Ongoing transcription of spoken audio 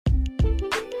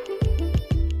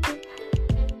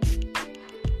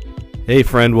Hey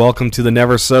friend, welcome to the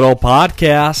Never Settle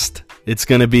podcast. It's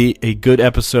going to be a good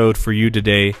episode for you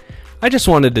today. I just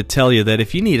wanted to tell you that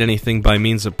if you need anything by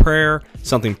means of prayer,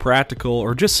 something practical,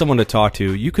 or just someone to talk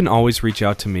to, you can always reach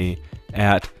out to me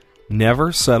at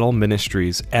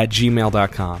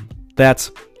neversettleministries@gmail.com.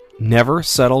 That's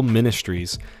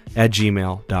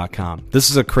neversettleministries@gmail.com. This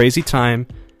is a crazy time,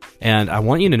 and I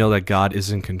want you to know that God is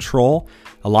in control.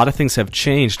 A lot of things have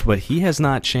changed, but He has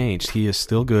not changed. He is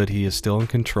still good. He is still in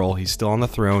control. He's still on the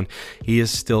throne. He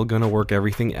is still going to work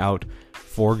everything out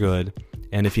for good.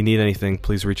 And if you need anything,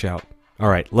 please reach out. All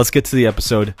right, let's get to the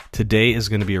episode. Today is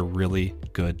going to be a really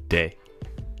good day.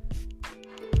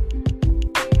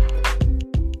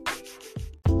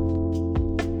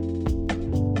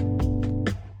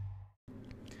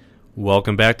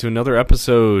 Welcome back to another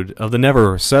episode of the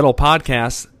Never Settle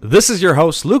podcast. This is your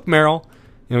host, Luke Merrill.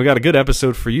 And we got a good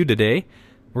episode for you today.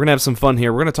 We're going to have some fun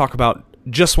here. We're going to talk about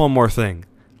just one more thing.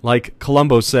 Like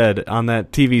Columbo said on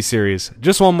that TV series,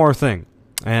 just one more thing.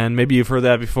 And maybe you've heard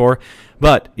that before.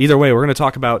 But either way, we're going to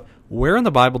talk about where in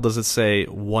the Bible does it say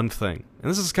one thing.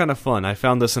 And this is kind of fun. I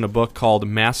found this in a book called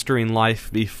Mastering Life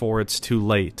Before It's Too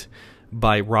Late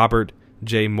by Robert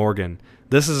J. Morgan.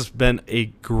 This has been a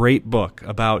great book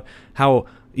about how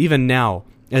even now,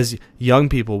 as young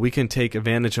people, we can take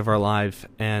advantage of our life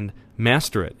and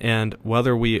master it. And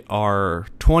whether we are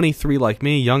 23 like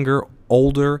me, younger,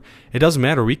 older, it doesn't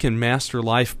matter. We can master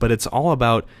life, but it's all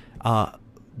about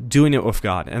doing it with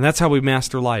God. And that's how we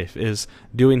master life, is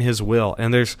doing His will.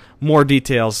 And there's more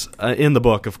details in the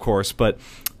book, of course, but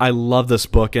I love this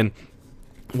book. And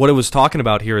what it was talking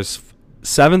about here is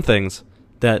 7 things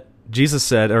that Jesus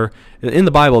said, or in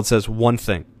the Bible it says one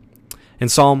thing. In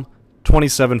Psalm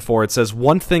 27:4 it says,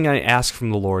 "One thing I ask from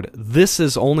the Lord, this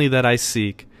is only that I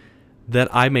seek, that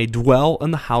I may dwell in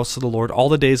the house of the Lord all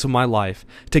the days of my life,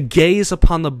 to gaze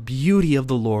upon the beauty of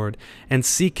the Lord and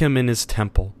seek Him in His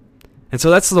temple." And so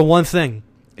that's the one thing,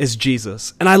 is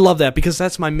Jesus. And I love that because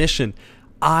that's my mission.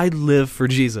 I live for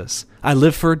Jesus. I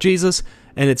live for Jesus,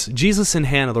 and it's Jesus and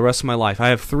Hannah the rest of my life. I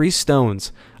have 3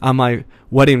 stones on my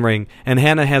wedding ring, and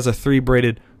Hannah has a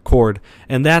 3-braided cord.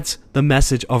 And that's the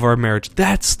message of our marriage.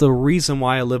 That's the reason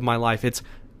why I live my life. It's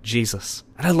Jesus.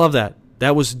 And I love that.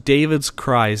 That was David's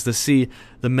cries, to see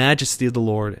the majesty of the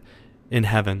Lord in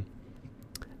heaven.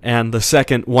 And the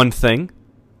second one thing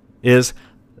is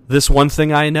this one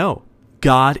thing I know.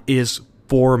 God is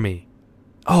for me.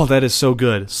 Oh, that is so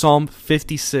good. Psalm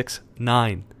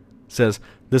 56:9 says,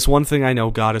 "This one thing I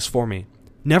know, God is for me."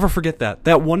 Never forget that.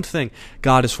 That one thing,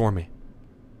 God is for me.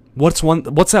 What's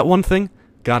that one thing?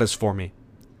 God is for me.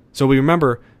 So we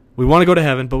remember, we want to go to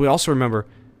heaven, but we also remember,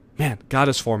 man, God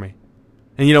is for me.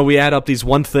 And we add up these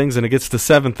 1 things and it gets to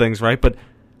 7 things, right? But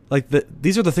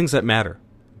these are the things that matter.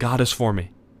 God is for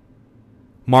me.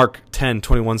 Mark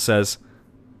 10:21 says,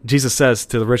 Jesus says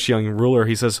to the rich young ruler,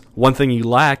 He says, "One thing you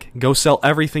lack, go sell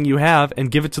everything you have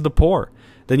and give it to the poor.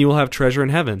 Then you will have treasure in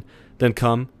heaven. Then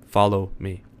come, follow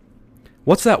me."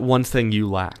 What's that one thing you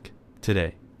lack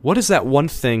today? What is that one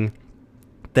thing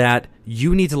that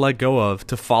you need to let go of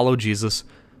to follow Jesus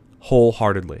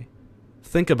wholeheartedly?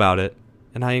 Think about it,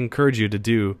 and I encourage you to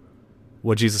do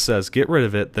what Jesus says. Get rid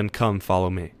of it, then come follow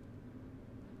me.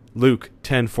 Luke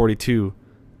 10:42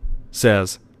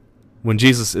 says, when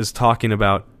Jesus is talking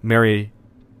about Mary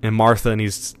and Martha, and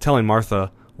He's telling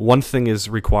Martha, one thing is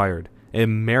required,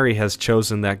 and Mary has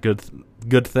chosen that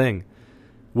good thing,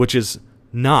 which is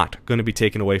not going to be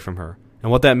taken away from her.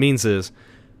 And what that means is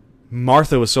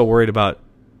Martha was so worried about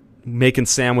making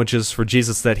sandwiches for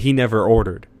Jesus that He never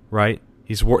ordered, right?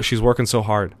 She's working so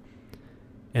hard.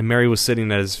 And Mary was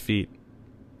sitting at His feet.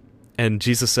 And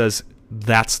Jesus says,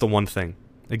 that's the one thing.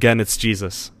 Again, it's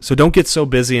Jesus. So don't get so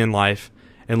busy in life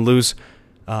and lose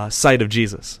sight of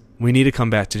Jesus. We need to come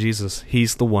back to Jesus.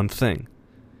 He's the one thing.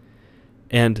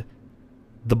 And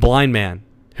the blind man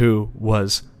who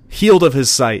was healed of his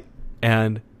sight,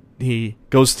 and he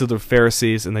goes to the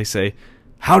Pharisees and they say,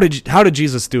 How did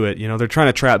Jesus do it? They're trying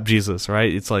to trap Jesus,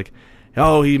 right? It's like,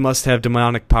 oh, He must have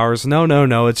demonic powers.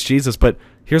 No, it's Jesus. But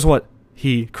here's what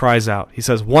he cries out. He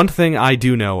says, "One thing I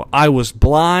do know, I was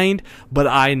blind, but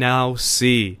I now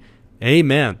see."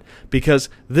 Amen. Because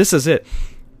this is it.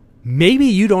 Maybe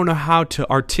you don't know how to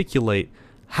articulate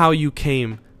how you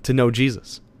came to know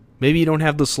Jesus. Maybe you don't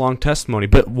have this long testimony,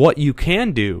 but what you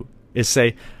can do is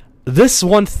say, this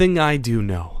one thing I do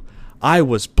know, I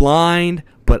was blind,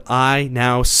 but I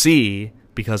now see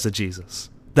because of Jesus.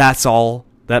 That's all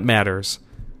that matters.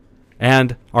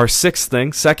 And our 6th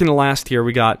thing, second to last here,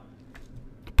 we got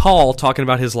Paul talking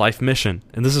about his life mission.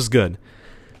 And this is good.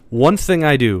 "One thing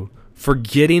I do,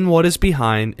 Forgetting what is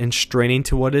behind and straining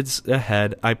to what is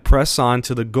ahead, I press on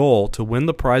to the goal to win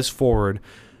the prize forward,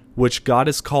 which God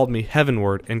has called me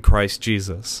heavenward in Christ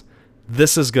Jesus.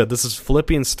 This is good. This is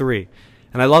Philippians 3.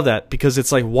 And I love that because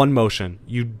it's like one motion.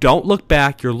 You don't look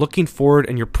back, you're looking forward,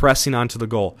 and you're pressing on to the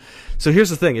goal. So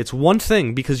here's the thing. It's one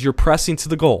thing because you're pressing to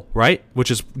the goal, right? Which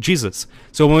is Jesus.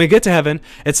 So when we get to heaven,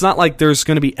 it's not like there's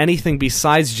going to be anything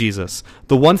besides Jesus.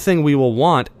 The one thing we will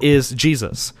want is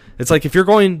Jesus. It's like if you're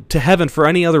going to heaven for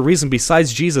any other reason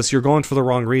besides Jesus, you're going for the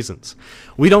wrong reasons.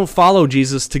 We don't follow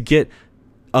Jesus to get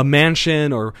a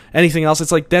mansion or anything else.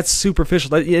 It's like that's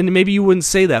superficial. And maybe you wouldn't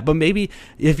say that, but maybe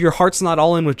if your heart's not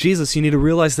all in with Jesus, you need to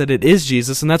realize that it is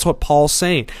Jesus, and that's what Paul's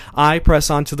saying. I press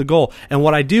on to the goal. And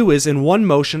what I do is in one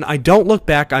motion, I don't look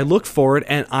back, I look forward,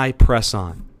 and I press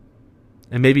on.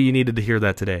 And maybe you needed to hear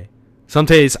that today. Some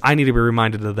days I need to be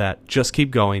reminded of that. Just keep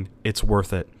going. It's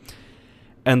worth it.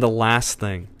 And the last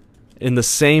thing, in the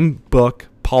same book,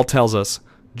 Paul tells us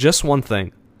just one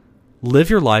thing.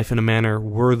 Live your life in a manner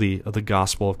worthy of the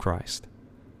gospel of Christ.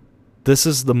 This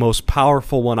is the most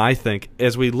powerful one, I think.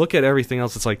 As we look at everything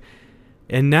else, it's like,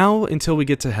 and now until we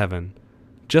get to heaven,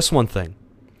 just one thing.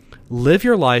 Live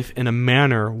your life in a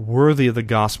manner worthy of the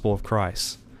gospel of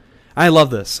Christ. I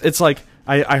love this. It's like,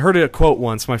 I heard a quote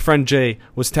once. My friend Jay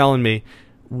was telling me,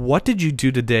 what did you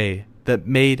do today that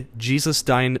made Jesus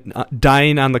dying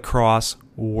on the cross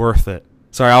worth it?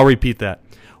 Sorry, I'll repeat that.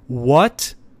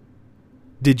 What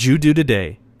did you do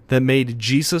today that made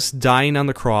Jesus dying on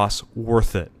the cross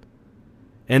worth it?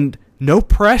 And no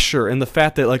pressure in the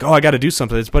fact that like, oh, I got to do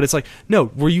something. But it's like, no,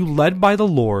 were you led by the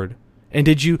Lord? And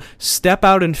did you step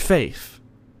out in faith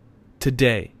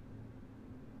today?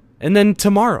 And then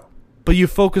tomorrow. But you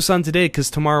focus on today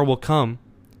because tomorrow will come.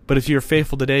 But if you're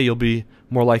faithful today, you'll be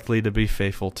more likely to be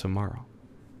faithful tomorrow.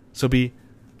 So be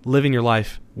living your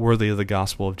life worthy of the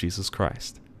gospel of Jesus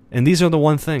Christ. And these are the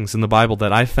one things in the Bible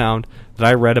that I found, that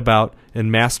I read about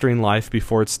in Mastering Life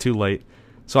Before It's Too Late.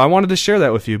 So I wanted to share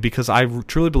that with you because I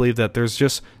truly believe that there's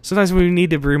just, sometimes we need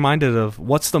to be reminded of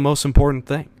what's the most important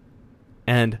thing.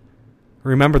 And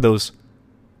remember those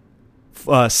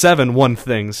 7 one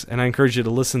things. And I encourage you to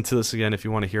listen to this again if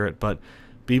you want to hear it. But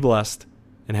be blessed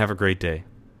and have a great day.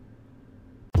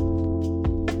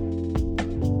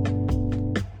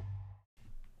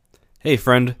 Hey,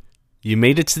 friend. You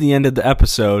made it to the end of the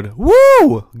episode.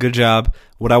 Woo! Good job.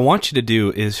 What I want you to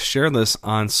do is share this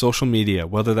on social media,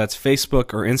 whether that's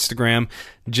Facebook or Instagram.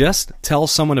 Just tell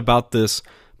someone about this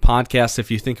podcast if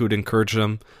you think it would encourage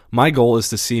them. My goal is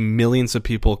to see millions of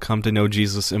people come to know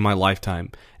Jesus in my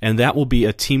lifetime, and that will be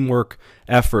a teamwork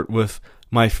effort with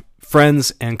my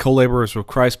friends and co-laborers with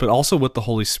Christ, but also with the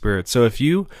Holy Spirit. So if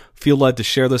you feel led to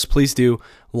share this, please do.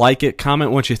 Like it,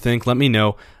 comment what you think, let me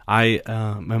know. I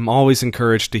am always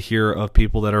encouraged to hear of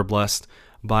people that are blessed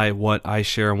by what I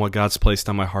share and what God's placed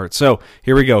on my heart. So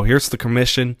here we go. Here's the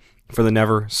commission for the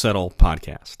Never Settle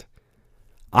podcast.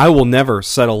 I will never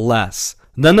settle less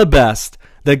than the best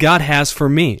that God has for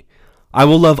me. I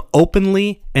will love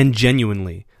openly and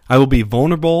genuinely. I will be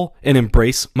vulnerable and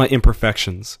embrace my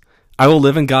imperfections. I will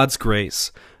live in God's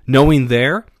grace, knowing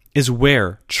there is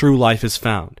where true life is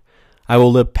found. I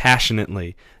will live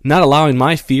passionately, not allowing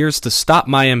my fears to stop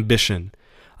my ambition.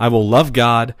 I will love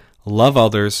God, love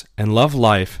others, and love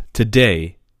life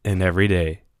today and every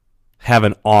day. Have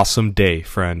an awesome day,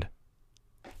 friend.